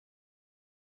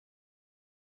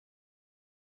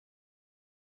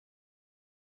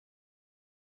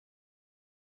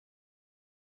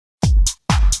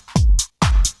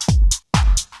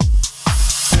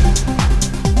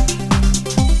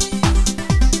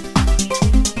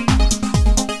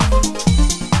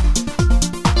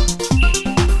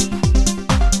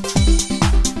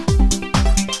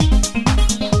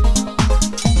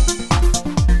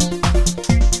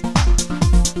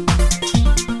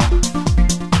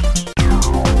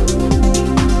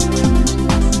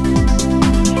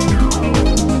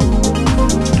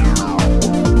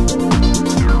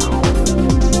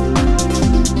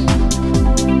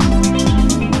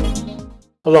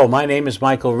Hello, my name is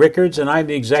Michael Riccards, and I'm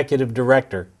the Executive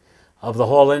Director of the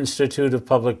Hall Institute of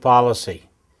Public Policy.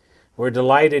 We're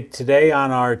delighted today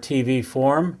on our TV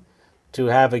forum to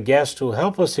have a guest who will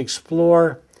help us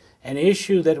explore an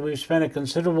issue that we've spent a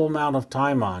considerable amount of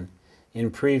time on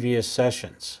in previous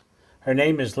sessions. Her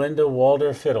name is Linda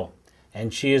Walder Fiddle,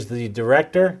 and she is the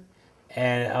director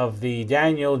of the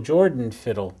Daniel Jordan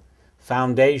Fiddle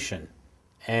Foundation.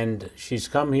 And she's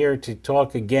come here to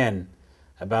talk again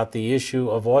about the issue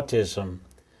of autism.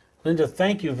 Linda,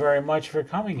 thank you very much for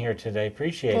coming here today.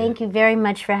 Appreciate it. Thank you very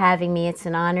much for having me. It's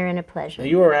an honor and a pleasure.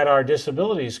 You were at our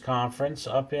disabilities conference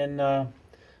up in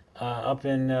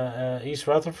East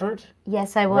Rutherford?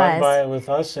 Yes, I Run was. with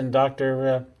us and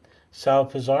Dr. Sal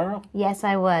Pizarro? Yes,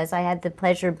 I was. I had the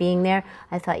pleasure of being there.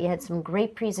 I thought you had some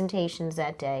great presentations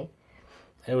that day.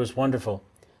 It was wonderful.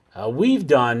 We've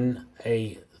done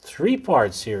a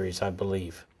three-part series, I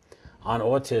believe, on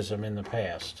autism in the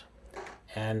past.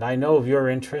 And I know of your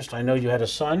interest. I know you had a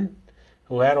son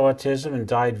who had autism and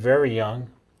died very young.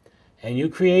 And you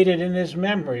created in his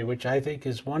memory, which I think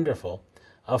is wonderful,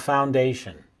 a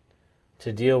foundation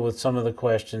to deal with some of the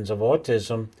questions of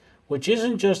autism, which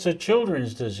isn't just a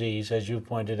children's disease, as you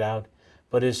pointed out,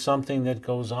 but is something that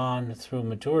goes on through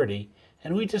maturity.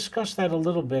 And we discussed that a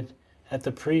little bit at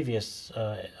the previous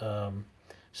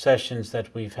sessions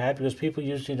that we've had, because people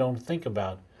usually don't think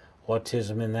about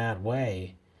autism in that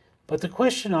way. But the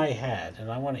question I had,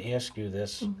 and I want to ask you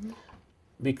this,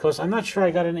 because I'm not sure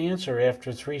I got an answer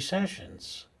after 3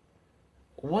 sessions.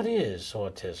 What is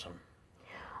autism?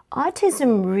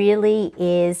 Autism really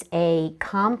is a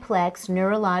complex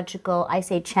neurological, I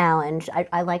say challenge,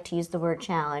 I like to use the word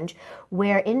challenge,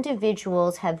 where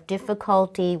individuals have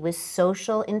difficulty with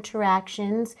social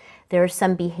interactions. There are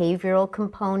some behavioral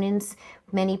components,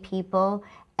 many people,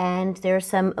 and there are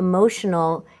some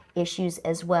emotional issues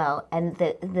as well. And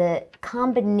the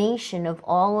combination of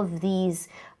all of these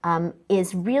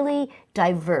is really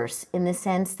diverse in the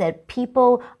sense that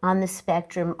people on the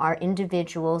spectrum are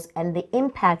individuals, and the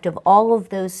impact of all of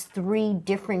those 3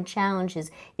 different challenges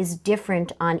is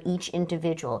different on each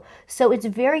individual. So it's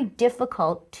very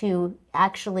difficult to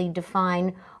actually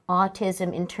define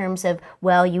autism in terms of,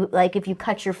 well, you like if you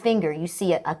cut your finger, you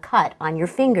see a cut on your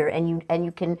finger, and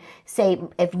you can say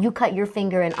if you cut your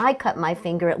finger and I cut my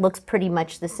finger, it looks pretty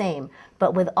much the same.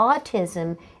 But with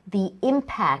autism, the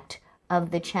impact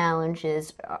of the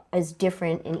challenges is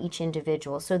different in each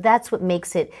individual. So that's what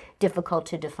makes it difficult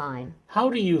to define. How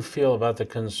do you feel about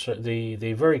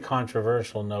the very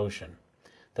controversial notion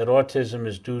that autism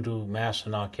is due to mass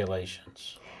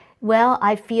inoculations? Well,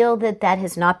 I feel that that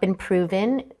has not been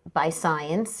proven by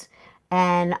science.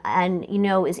 And you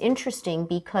know, it's interesting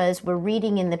because we're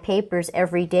reading in the papers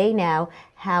every day now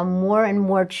how more and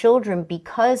more children,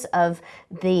 because of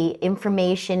the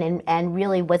information and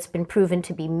really what's been proven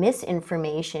to be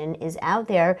misinformation is out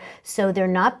there, so they're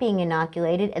not being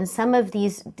inoculated. And some of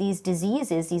these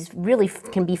diseases, these really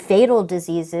can be fatal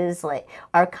diseases, like,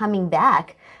 are coming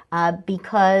back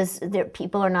because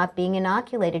people are not being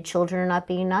inoculated, children are not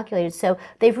being inoculated. So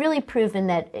they've really proven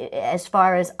that, as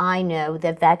far as I know,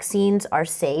 that vaccines are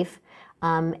safe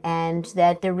and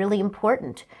that they're really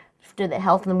important to the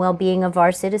health and well-being of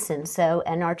our citizens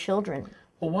and our children.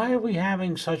 Well, why are we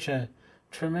having such a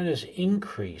tremendous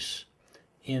increase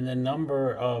in the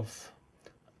number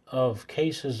of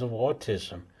cases of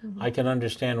autism? I can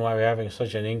understand why we're having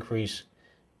such an increase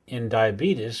in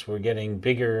diabetes. We're getting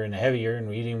bigger and heavier and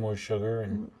we're eating more sugar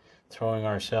and throwing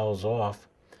ourselves off.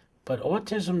 But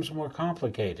autism's more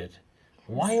complicated.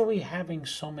 Why are we having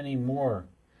so many more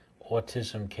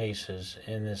autism cases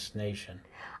in this nation?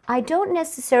 I don't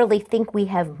necessarily think we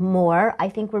have more. I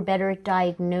think we're better at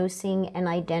diagnosing and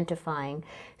identifying.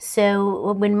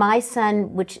 So when my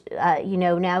son, which,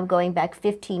 now going back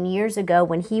 15 years ago,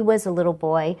 when he was a little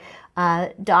boy,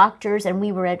 doctors, and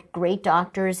we were at great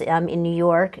doctors in New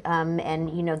York,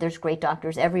 and there's great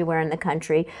doctors everywhere in the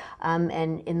country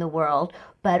and in the world,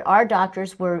 but our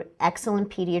doctors were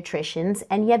excellent pediatricians,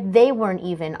 and yet they weren't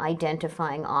even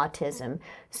identifying autism.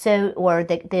 So, or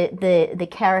the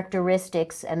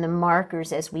characteristics and the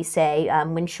markers, as we say,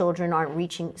 when children aren't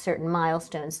reaching certain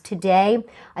milestones. Today,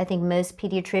 I think most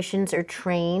pediatricians are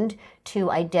trained to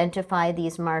identify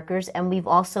these markers, and we've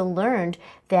also learned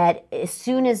that as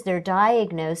soon as they're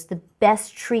diagnosed, the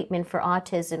best treatment for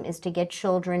autism is to get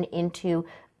children into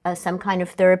some kind of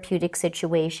therapeutic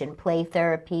situation, play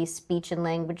therapy, speech and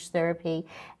language therapy,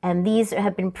 and these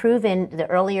have been proven. The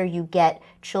earlier you get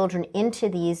children into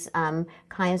these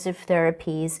kinds of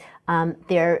therapies,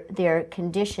 their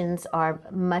conditions are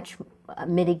much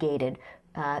mitigated.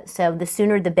 So the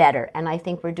sooner the better, and I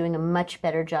think we're doing a much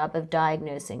better job of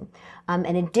diagnosing.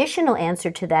 An additional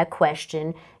answer to that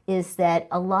question is that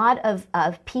a lot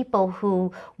of people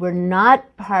who were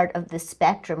not part of the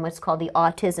spectrum, what's called the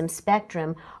autism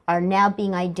spectrum, are now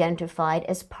being identified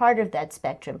as part of that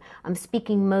spectrum. I'm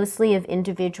speaking mostly of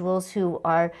individuals who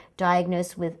are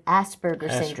diagnosed with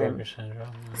Asperger's syndrome.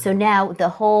 So now the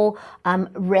whole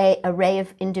array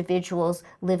of individuals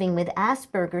living with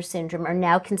Asperger's syndrome are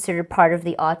now considered part of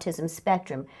the autism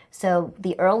spectrum. So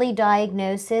the early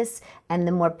diagnosis and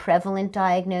the more prevalent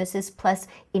diagnosis, plus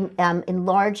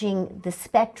enlarging the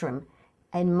spectrum,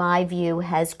 in my view,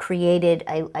 has created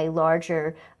a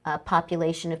larger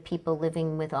population of people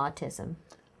living with autism.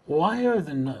 Why are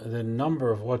the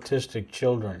number of autistic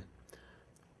children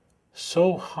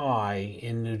so high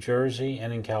in New Jersey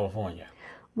and in California?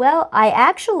 Well, I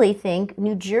actually think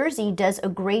New Jersey does a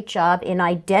great job in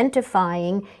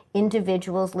identifying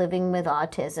individuals living with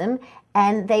autism,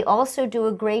 and they also do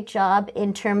a great job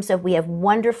in terms of, we have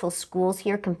wonderful schools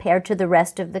here compared to the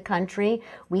rest of the country.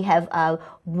 We have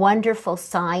wonderful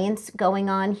science going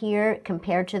on here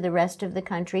compared to the rest of the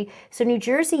country. So New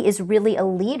Jersey is really a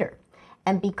leader.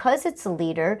 And because it's a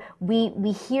leader, we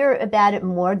hear about it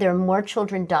more. There are more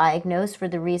children diagnosed for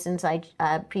the reasons I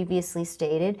previously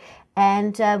stated,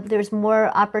 and there's more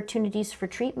opportunities for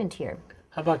treatment here.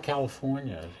 How about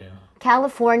California? Yeah.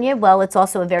 California, well, it's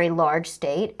also a very large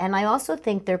state, and I also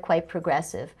think they're quite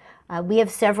progressive. We have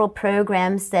several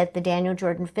programs that the Daniel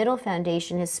Jordan Fiddle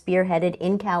Foundation has spearheaded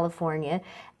in California,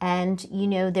 and you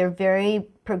know, they're very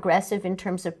progressive in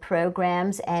terms of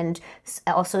programs and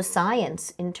also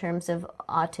science in terms of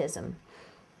autism.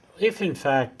 If in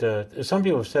fact, some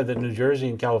people have said that New Jersey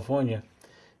and California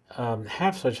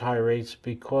have such high rates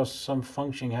because some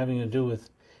functioning having to do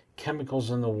with chemicals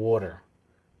in the water.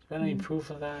 Is there any proof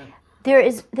of that?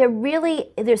 There's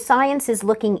science is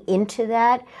looking into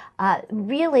that.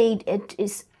 Really, it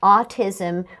is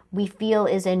autism, we feel,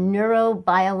 is a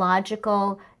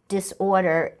neurobiological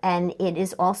disorder, and it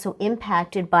is also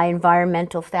impacted by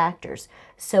environmental factors.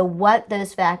 So what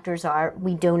those factors are,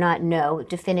 we do not know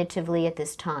definitively at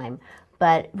this time.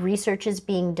 But research is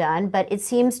being done. But it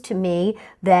seems to me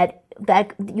that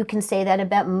you can say that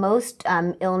about most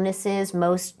illnesses,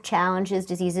 most challenges,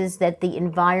 diseases, that the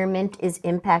environment is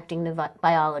impacting the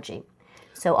biology.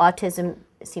 So autism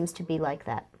seems to be like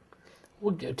that.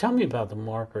 Well, tell me about the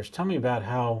markers. Tell me about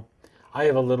how I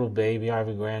have a little baby, I have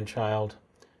a grandchild,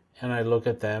 and I look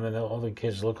at them, and all the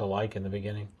kids look alike in the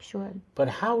beginning. Sure. But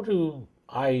how do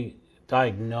I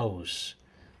diagnose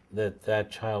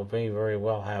that child may very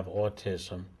well have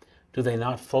autism? Do they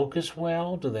not focus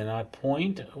well? Do they not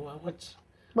point?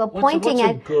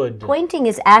 Pointing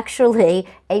is actually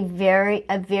a very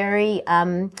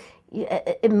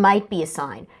it might be a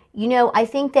sign. You know, I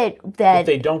think that if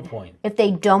they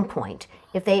don't point.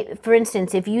 For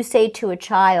instance, if you say to a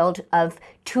child of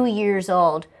 2 years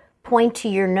old, point to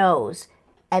your nose,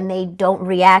 and they don't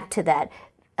react to that,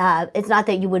 it's not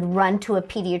that you would run to a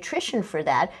pediatrician for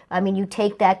that. I mean, you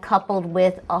take that coupled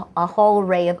with a whole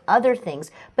array of other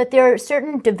things. But there are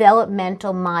certain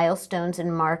developmental milestones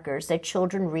and markers that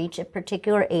children reach at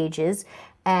particular ages.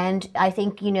 And I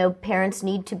think, you know, parents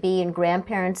need to be, and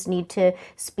grandparents need to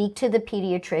speak to the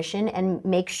pediatrician and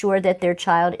make sure that their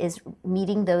child is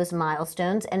meeting those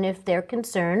milestones. And if they're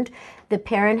concerned, the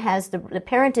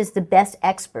parent is the best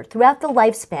expert throughout the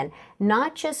lifespan,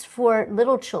 not just for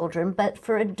little children, but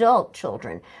for adult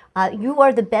children. You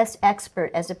are the best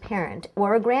expert as a parent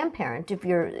or a grandparent if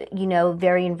you're, you know,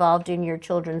 very involved in your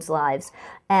children's lives.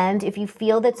 And if you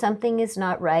feel that something is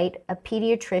not right, a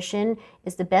pediatrician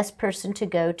is the best person to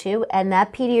go to, and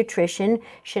that pediatrician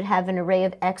should have an array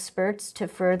of experts to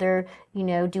further, you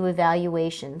know, do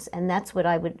evaluations. And that's what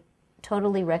I would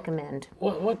totally recommend.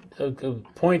 What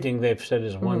pointing, they've said,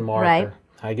 is one marker. Right.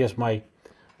 I guess my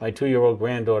 2-year-old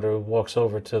granddaughter walks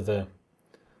over to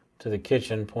the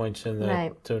kitchen, points in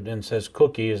and says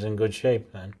cookie is in good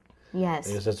shape then. Yes.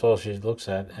 Because that's all she looks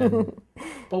at. And,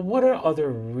 but what are other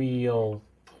real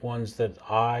ones that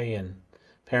I and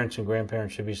parents and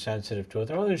grandparents should be sensitive to? Are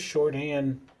there other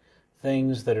shorthand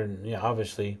things that are, you know,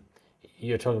 obviously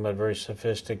you're talking about very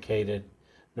sophisticated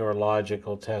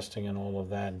neurological testing and all of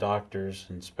that, doctors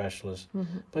and specialists.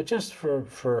 But just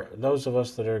for those of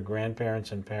us that are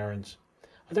grandparents and parents,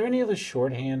 are there any other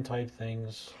shorthand type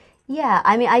things? Yeah,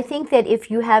 I mean, I think that if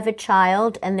you have a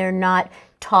child and they're not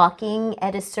talking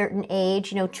at a certain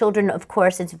age, children, of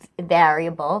course, it's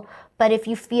variable. But if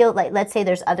you feel like, let's say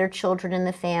there's other children in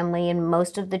the family and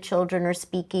most of the children are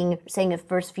saying the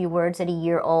first few words at a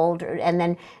year old, and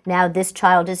then now this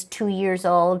child is 2 years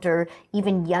old or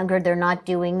even younger, they're not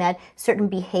doing that. Certain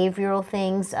behavioral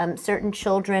things, certain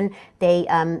children, they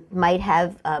might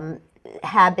have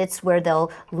habits where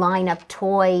they'll line up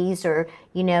toys, or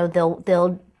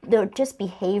they're just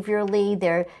behaviorally,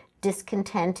 they're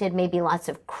discontented, maybe lots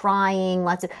of crying,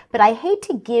 but I hate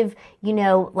to give,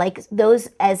 like those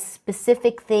as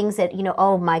specific things that,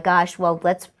 oh my gosh, well,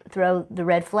 let's throw the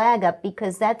red flag up,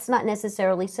 because that's not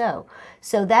necessarily so.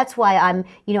 So that's why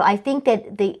I think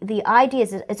that the idea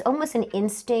is it's almost an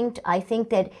instinct. I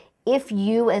think that if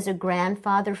you as a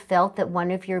grandfather felt that one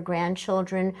of your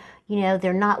grandchildren,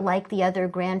 they're not like the other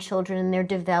grandchildren in their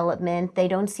development, they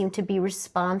don't seem to be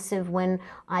responsive when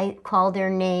I call their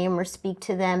name or speak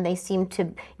to them, they seem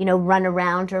to, run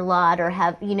around a lot or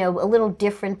have, a little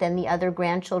different than the other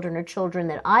grandchildren or children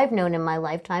that I've known in my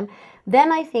lifetime,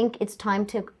 then I think it's time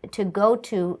to go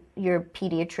to your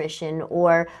pediatrician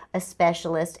or a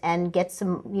specialist and get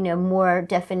some, more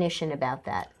definition about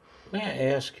that. May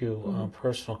I ask you a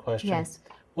personal question? Yes.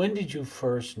 When did you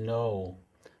first know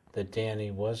that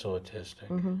Danny was autistic?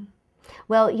 Mm-hmm.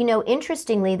 Well,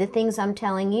 interestingly, the things I'm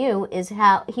telling you is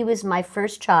how he was my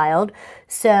first child.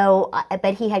 So,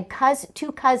 but he had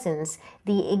two cousins,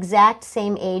 the exact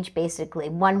same age, basically.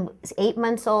 One was 8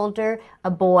 months older, a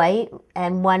boy,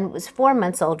 and one was 4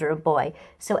 months older, a boy.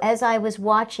 So as I was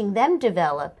watching them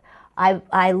develop,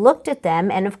 I looked at them,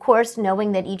 and of course,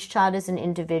 knowing that each child is an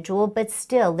individual, but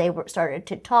still, they started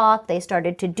to talk, they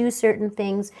started to do certain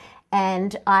things,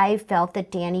 and I felt that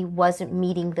Danny wasn't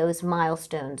meeting those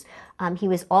milestones. He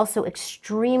was also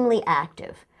extremely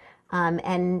active.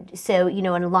 And so,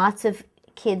 and lots of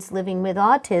kids living with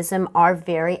autism are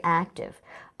very active,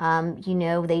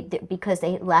 because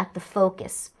they lack the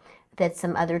focus that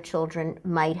some other children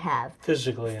might have.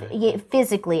 Physically active. Yeah,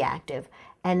 physically active.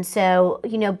 And so,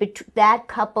 that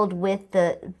coupled with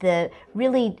the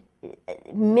really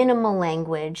minimal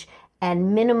language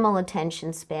and minimal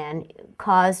attention span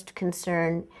caused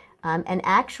concern. And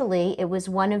actually, it was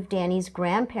one of Danny's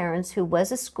grandparents who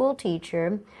was a school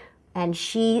teacher, and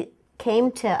she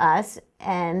came to us,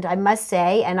 and I must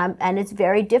say, and it's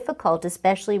very difficult,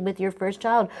 especially with your first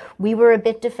child. We were a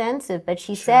bit defensive, but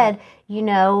she said,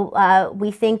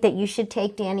 we think that you should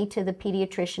take Danny to the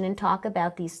pediatrician and talk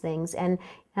about these things. And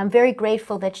I'm very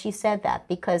grateful that she said that,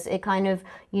 because it kind of,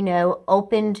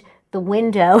 opened the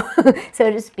window, so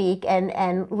to speak,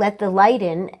 and let the light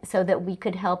in so that we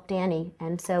could help Danny.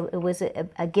 And so it was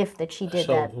a gift that she did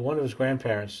that. So one of his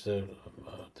grandparents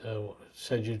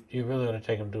said you really ought to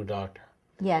take him to a doctor.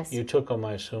 Yes. You took him,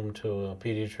 I assume, to a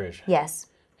pediatrician. Yes.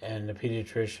 And the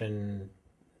pediatrician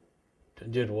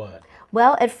did what?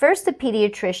 Well, at first the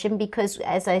pediatrician, because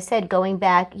as I said, going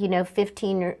back,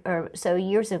 15 or so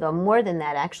years ago, more than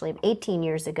that actually, 18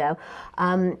 years ago,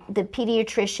 the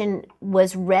pediatrician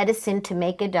was reticent to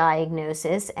make a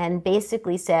diagnosis and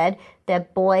basically said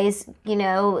that boys,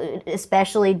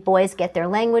 especially boys get their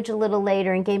language a little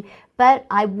later in game, but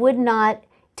I would not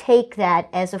take that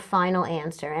as a final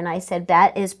answer. And I said,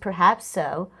 that is perhaps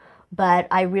so, but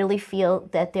I really feel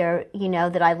that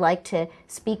that I'd like to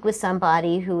speak with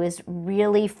somebody who is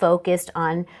really focused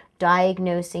on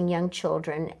diagnosing young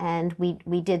children, and we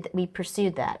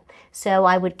pursued that. So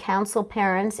I would counsel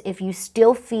parents, if you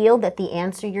still feel that the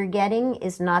answer you're getting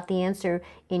is not the answer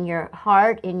in your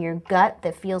heart, in your gut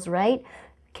that feels right,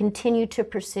 continue to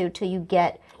pursue till you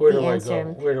get the answer.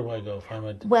 Where do I go if I'm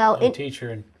a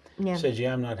teacher and says,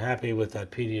 I'm not happy with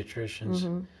that pediatrician's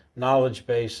knowledge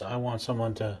base, I want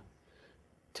someone to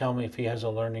tell me if he has a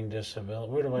learning disability.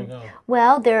 Where do I go?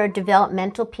 Well, there are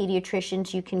developmental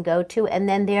pediatricians you can go to, and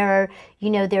then there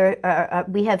are,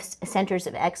 we have centers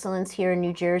of excellence here in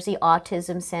New Jersey,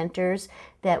 autism centers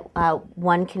that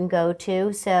one can go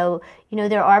to. So,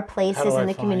 there are places in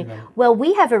the community. Them? Well,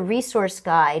 we have a resource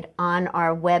guide on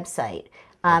our website.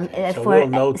 Okay, so we'll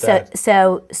note that.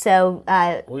 Your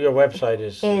website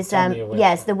is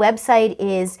yes, the website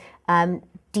is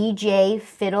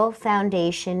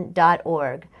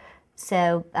djfiddlefoundation.org.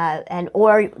 So,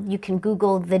 or you can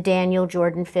Google the Daniel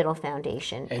Jordan Fiddle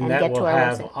Foundation and get to our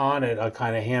website. And that will have on it a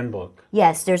kind of handbook.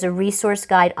 Yes, there's a resource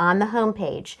guide on the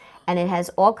homepage, and it has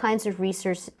all kinds of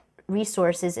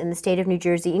resources in the state of New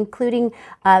Jersey, including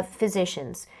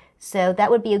physicians. So that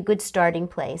would be a good starting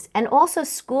place. And also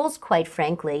schools, quite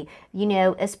frankly,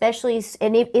 especially,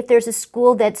 and if there's a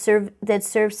school that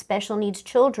serves special needs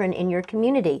children in your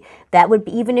community, that would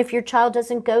be, even if your child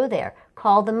doesn't go there,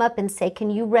 call them up and say,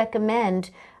 can you recommend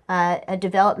a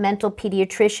developmental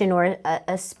pediatrician or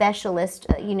a specialist,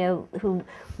 who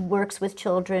works with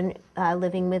children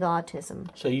living with autism.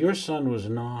 So your son was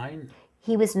 9?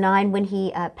 He was 9 when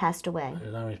he passed away.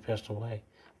 He passed away.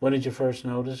 When did you first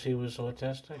notice he was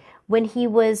autistic? When he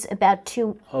was about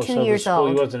two years old.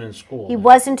 He wasn't in school. He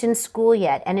wasn't in school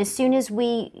yet, and as soon as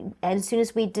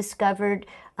we discovered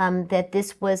that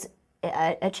this was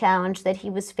a challenge that he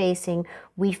was facing,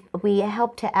 we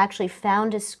helped to actually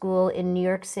found a school in New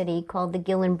York City called the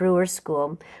Gillen Brewer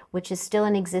School, which is still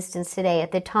in existence today.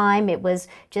 At the time, it was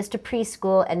just a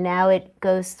preschool, and now it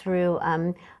goes through,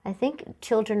 I think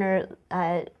children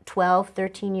are 12,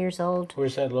 13 years old.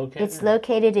 Where's that located? It's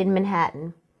located in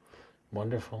Manhattan.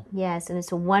 Wonderful. Yes, and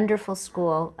it's a wonderful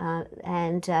school,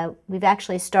 and we've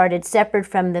actually started, separate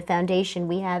from the foundation,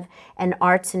 we have an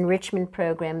arts enrichment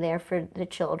program there for the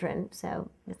children, so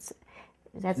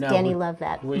Now, Danny loved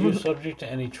that. Were you subject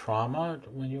to any trauma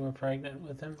when you were pregnant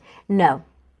with him? No,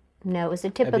 it was a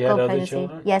typical Have you had pregnancy. other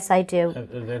children? Yes, I do.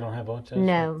 They don't have autism?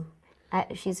 No,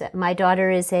 my daughter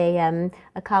is a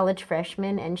college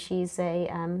freshman, and she's a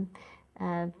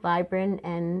vibrant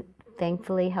and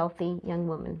thankfully healthy young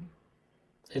woman.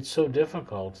 It's so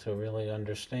difficult to really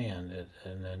understand it,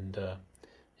 and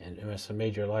it must have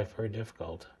made your life very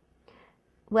difficult.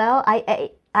 Well,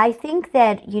 I think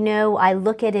that, I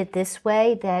look at it this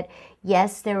way, that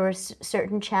yes, there were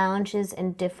certain challenges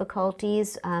and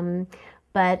difficulties,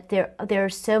 but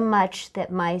there's so much that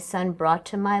my son brought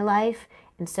to my life,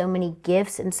 and so many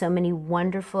gifts and so many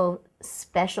wonderful,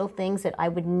 special things that I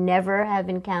would never have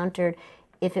encountered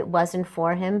if it wasn't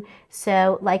for him.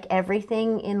 So like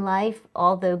everything in life,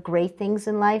 all the great things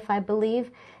in life, I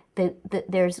believe,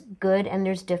 there's good and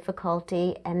there's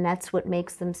difficulty, and that's what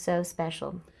makes them so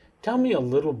special. Tell me a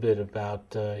little bit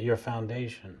about your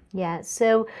foundation. Yeah,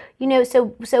 so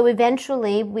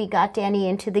eventually we got Danny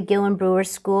into the Gillen Brewer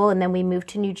School, and then we moved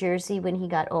to New Jersey when he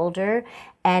got older,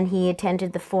 and he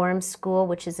attended the Forum School,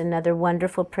 which is another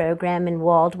wonderful program in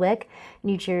Waldwick,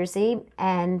 New Jersey.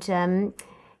 And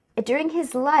during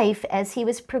his life, as he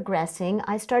was progressing,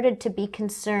 I started to be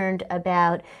concerned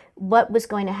about what was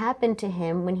going to happen to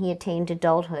him when he attained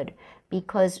adulthood,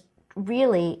 because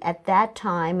really at that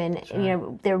time,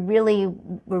 and there really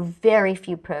were very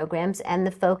few programs, and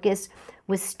the focus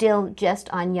was still just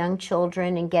on young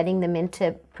children and getting them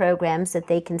into programs that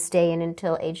they can stay in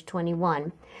until age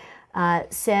 21.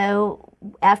 So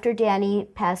after Danny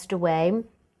passed away,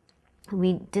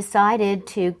 we decided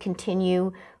to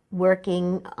continue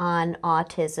working on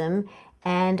autism,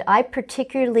 and I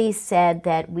particularly said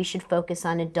that we should focus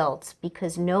on adults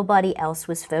because nobody else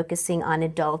was focusing on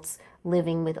adults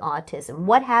living with autism.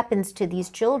 What happens to these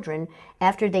children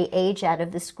after they age out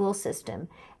of the school system?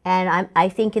 And I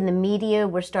think in the media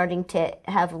we're starting to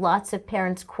have lots of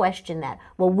parents question that.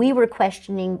 Well, we were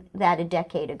questioning that a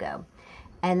decade ago.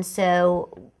 And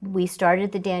so we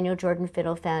started the Daniel Jordan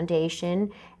Fiddle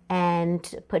Foundation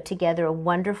and put together a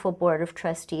wonderful board of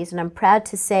trustees. And I'm proud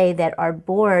to say that our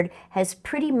board has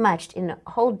pretty much in a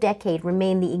whole decade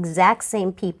remained the exact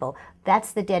same people.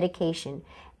 That's the dedication.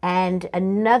 And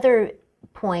another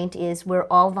point is we're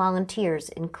all volunteers,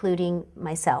 including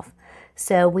myself.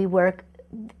 So we work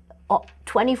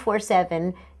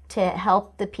 24/7 to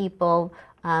help the people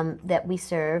that we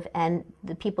serve, and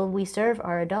the people we serve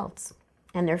are adults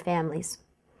and their families.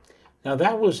 Now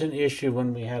that was an issue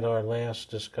when we had our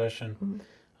last discussion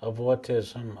of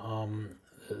autism,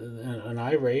 and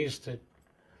I raised it.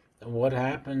 What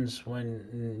happens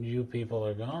when you people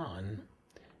are gone?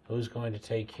 Who's going to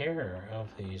take care of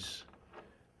these,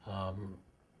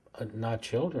 not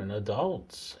children,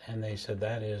 adults? And they said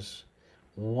that is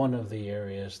one of the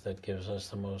areas that gives us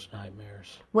the most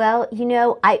nightmares. Well,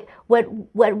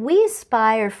 what we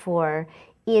aspire for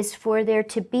is for there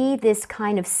to be this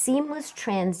kind of seamless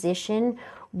transition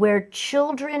where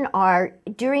children are,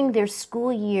 during their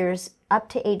school years up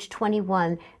to age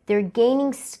 21, they're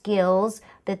gaining skills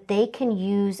that they can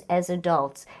use as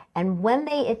adults. And when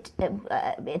they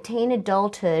attain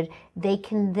adulthood, they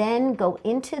can then go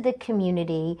into the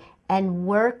community and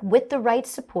work with the right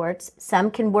supports.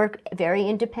 Some can work very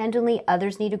independently,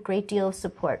 others need a great deal of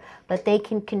support, but they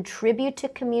can contribute to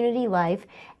community life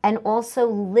and also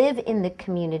live in the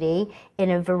community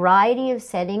in a variety of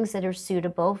settings that are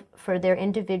suitable for their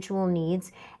individual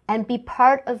needs and be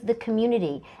part of the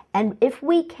community. And if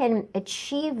we can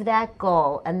achieve that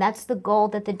goal, and that's the goal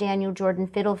that the Daniel Jordan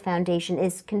Fiddle Foundation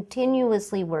is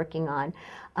continuously working on,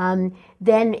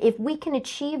 then if we can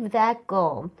achieve that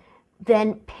goal,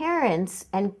 then parents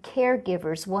and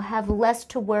caregivers will have less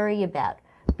to worry about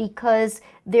because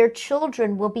their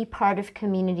children will be part of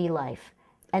community life.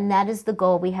 And that is the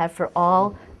goal we have for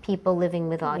all people living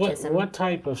with autism. What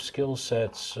type of skill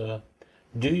sets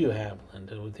do you have,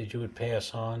 Linda, that you would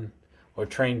pass on or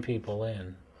train people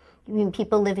in? You mean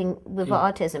people living with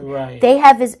autism? Right. They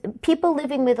have people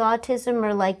living with autism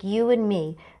are like you and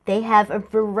me. They have a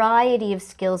variety of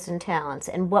skills and talents,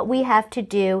 and what we have to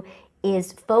do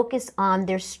is focus on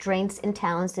their strengths and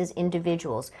talents as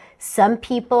individuals. Some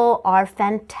people are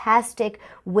fantastic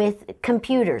with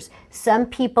computers. Some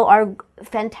people are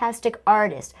fantastic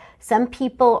artists. Some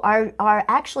people are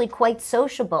actually quite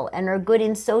sociable and are good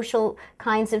in social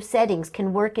kinds of settings,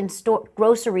 can work in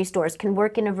grocery stores, can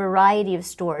work in a variety of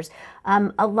stores.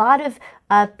 A lot of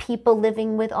people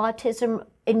living with autism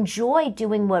enjoy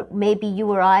doing what maybe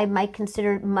you or I might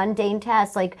consider mundane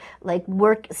tasks, like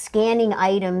work scanning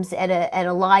items at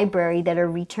a library that are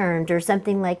returned or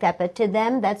something like that. But to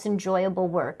them, that's enjoyable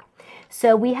work.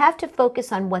 So we have to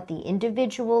focus on what the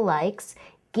individual likes,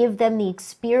 give them the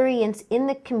experience in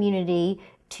the community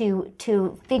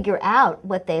to figure out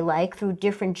what they like through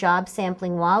different job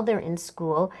sampling while they're in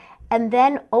school, and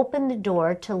then open the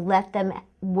door to let them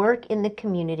work in the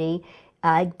community,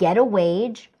 get a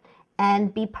wage,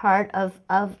 and be part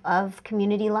of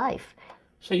community life.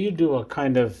 So you do a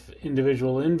kind of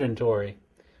individual inventory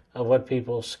of what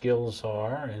people's skills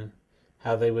are and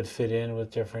how they would fit in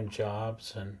with different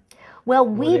jobs and. Well,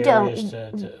 we don't.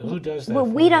 Who does that? Well,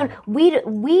 we don't.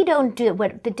 We don't do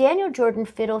what the Daniel Jordan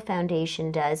Fiddle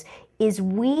Foundation does. Is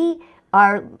we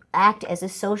act as a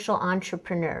social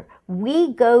entrepreneur.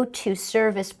 We go to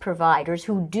service providers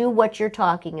who do what you're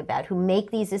talking about, who make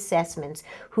these assessments,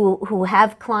 who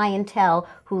have clientele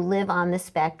who live on the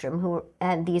spectrum,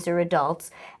 and these are adults,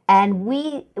 and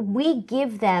we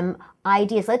give them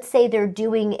ideas. Let's say they're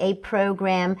doing a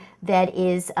program that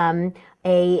is a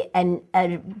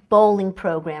bowling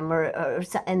program or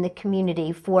in the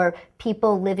community for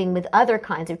people living with other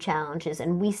kinds of challenges,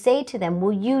 and we say to them,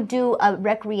 will you do a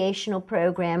recreational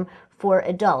program for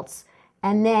adults?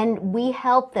 And then we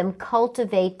help them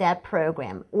cultivate that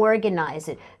program, organize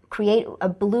it, create a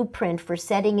blueprint for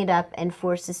setting it up and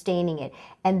for sustaining it.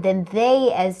 And then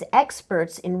they, as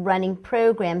experts in running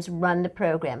programs, run the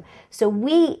program. So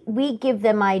we give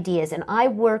them ideas, and I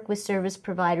work with service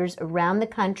providers around the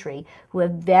country who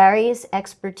have various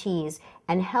expertise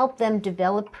and help them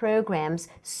develop programs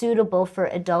suitable for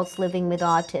adults living with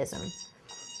autism.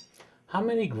 How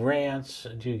many grants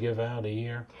do you give out a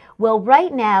year? Well,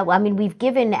 right now, I mean, we've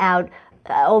given out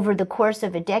over the course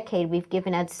of a decade, we've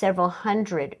given out several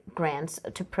hundred grants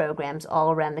to programs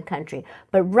all around the country.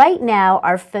 But right now,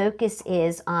 our focus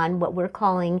is on what we're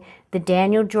calling the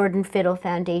Daniel Jordan Fiddle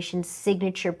Foundation's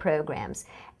signature programs.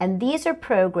 And these are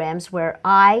programs where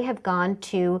I have gone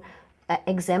to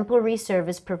exemplary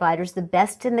service providers, the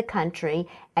best in the country,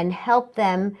 and help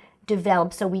them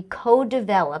develop. So we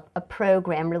co-develop a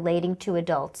program relating to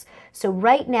adults. So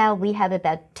right now we have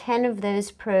about 10 of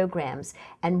those programs,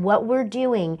 and what we're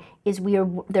doing is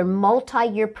they're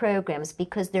multi-year programs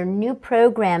because they're new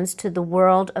programs to the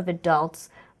world of adults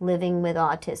living with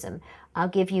autism. I'll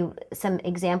give you some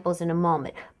examples in a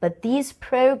moment, but these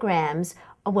programs,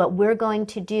 what we're going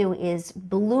to do is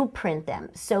blueprint them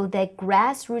so that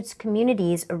grassroots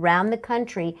communities around the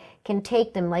country can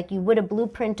take them like you would a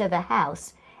blueprint of a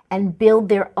house and build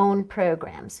their own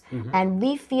programs. Mm-hmm. And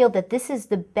we feel that this is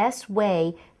the best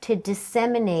way to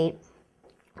disseminate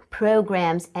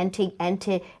programs and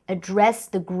to address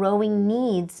the growing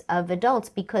needs of adults,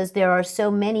 because there are so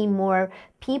many more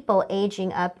people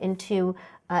aging up into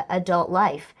adult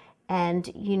life.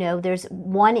 And you know, there's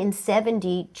 1 in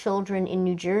 70 children in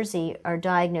New Jersey are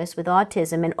diagnosed with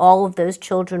autism, and all of those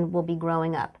children will be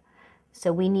growing up.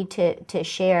 So we need to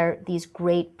share these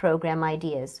great program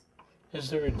ideas. Is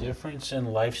there a difference in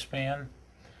lifespan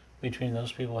between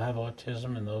those people who have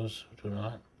autism and those who do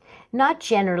not? Not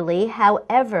generally.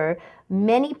 However,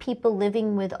 many people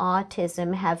living with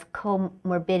autism have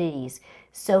comorbidities.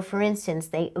 So for instance,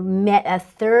 a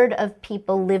third of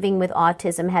people living with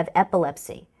autism have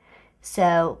epilepsy.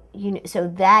 So, so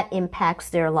that impacts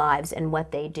their lives and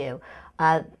what they do.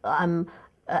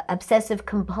 Obsessive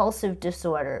compulsive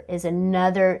disorder is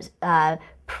another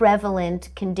prevalent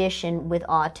condition with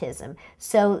autism.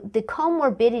 So the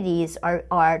comorbidities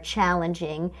are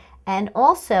challenging. And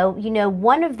also,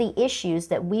 one of the issues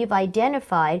that we've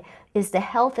identified is the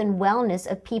health and wellness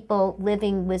of people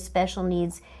living with special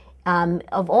needs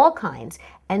of all kinds.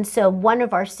 And so one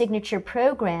of our signature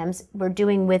programs we're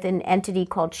doing with an entity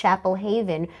called Chapel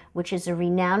Haven, which is a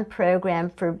renowned program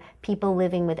for people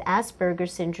living with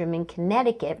Asperger's syndrome in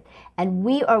Connecticut. And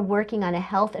we are working on a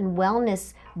health and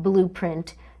wellness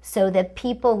blueprint so that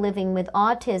people living with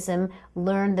autism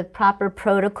learn the proper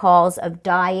protocols of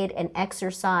diet and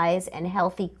exercise and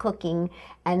healthy cooking.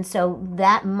 And so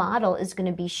that model is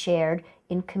going to be shared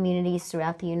in communities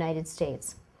throughout the United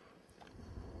States.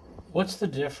 What's the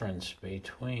difference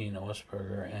between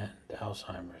Asperger and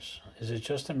Alzheimer's? Is it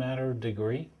just a matter of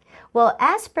degree? Well,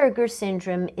 Asperger's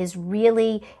syndrome is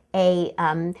really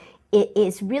it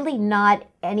is really not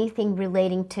anything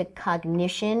relating to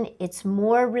cognition. It's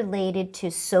more related to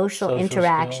social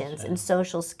interactions skills, and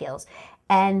social skills.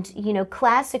 And, you know,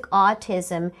 classic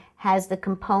autism has the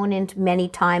component many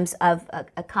times of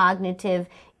a cognitive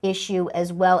issue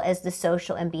as well as the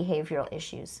social and behavioral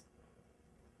issues.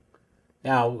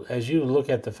 Now, as you look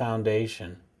at the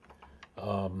foundation,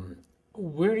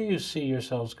 where do you see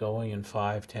yourselves going in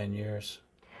 5, 10 years?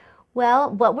 Well,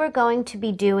 what we're going to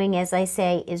be doing, as I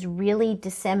say, is really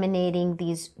disseminating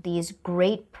these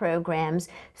great programs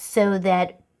so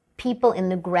that people in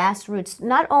the grassroots,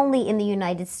 not only in the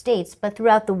United States, but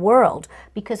throughout the world,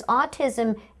 because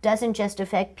autism doesn't just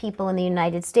affect people in the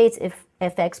United States, it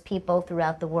affects people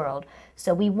throughout the world.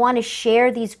 So we want to share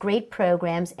these great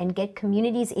programs and get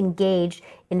communities engaged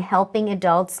in helping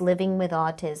adults living with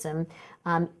autism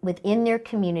within their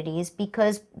communities,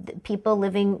 because people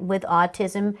living with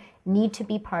autism need to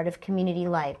be part of community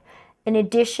life. In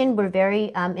addition, we're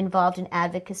very involved in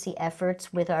advocacy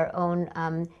efforts with our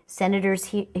own senators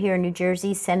here in New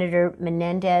Jersey, Senator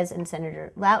Menendez and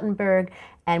Senator Lautenberg,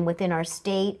 and within our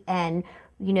state. And,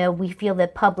 you know, we feel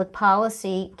that public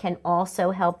policy can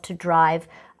also help to drive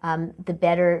the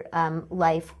better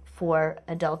life for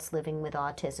adults living with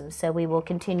autism. So we will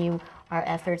continue our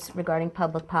efforts regarding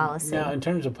public policy. Now, in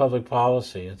terms of public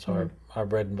policy, it's our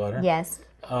bread and butter. Yes.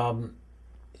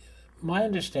 My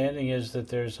understanding is that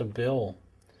there's a bill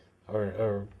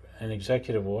or an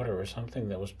executive order or something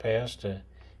that was passed to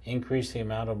increase the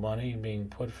amount of money being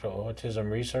put for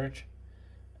autism research.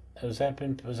 Was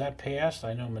that passed?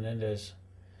 I know Menendez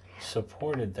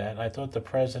supported that. I thought the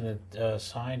president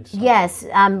signed something. Yes.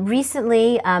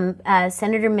 Recently,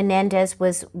 Senator Menendez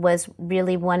was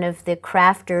really one of the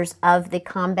crafters of the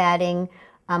Combating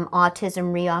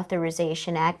Autism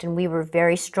Reauthorization Act, and we were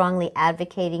very strongly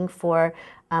advocating for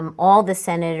all the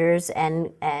senators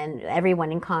and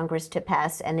everyone in Congress to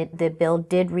pass, and the bill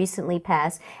did recently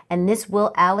pass, and this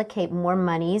will allocate more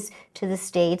monies to the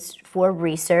states for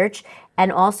research,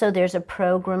 and also there's a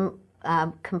program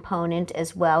component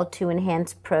as well to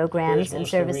enhance programs and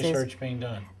services. Where's most of the research being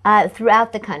done?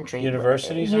 Throughout the country.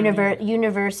 Universities?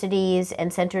 Universities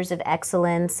and centers of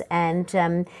excellence, and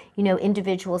you know,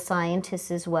 individual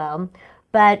scientists as well.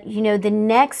 But, you know, the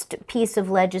next piece of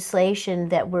legislation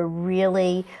that we're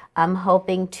really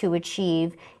hoping to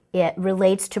achieve, it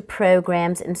relates to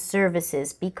programs and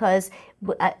services, because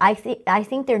I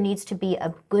think there needs to be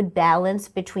a good balance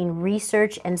between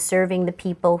research and serving the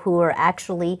people who are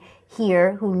actually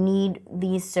here, who need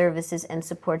these services and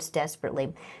supports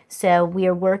desperately. So we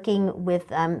are working with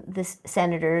the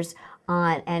senators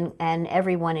on and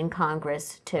everyone in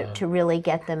Congress to really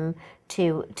get them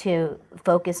to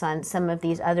focus on some of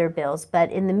these other bills.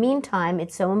 But in the meantime,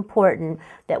 it's so important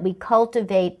that we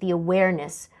cultivate the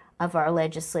awareness of our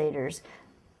legislators.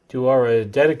 To our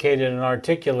dedicated and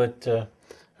articulate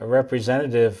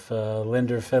representative,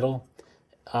 Linda Fiddle,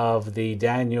 of the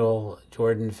Daniel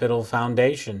Jordan Fiddle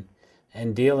Foundation,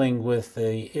 and dealing with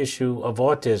the issue of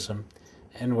autism.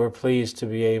 And we're pleased to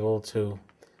be able to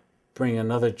bring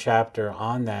another chapter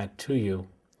on that to you.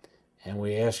 And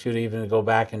we ask you to even go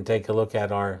back and take a look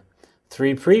at our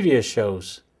 3 previous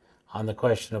shows on the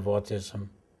question of autism.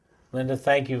 Linda,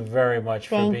 thank you very much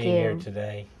for being here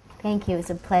today. Thank you. It was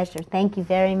a pleasure. Thank you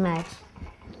very much.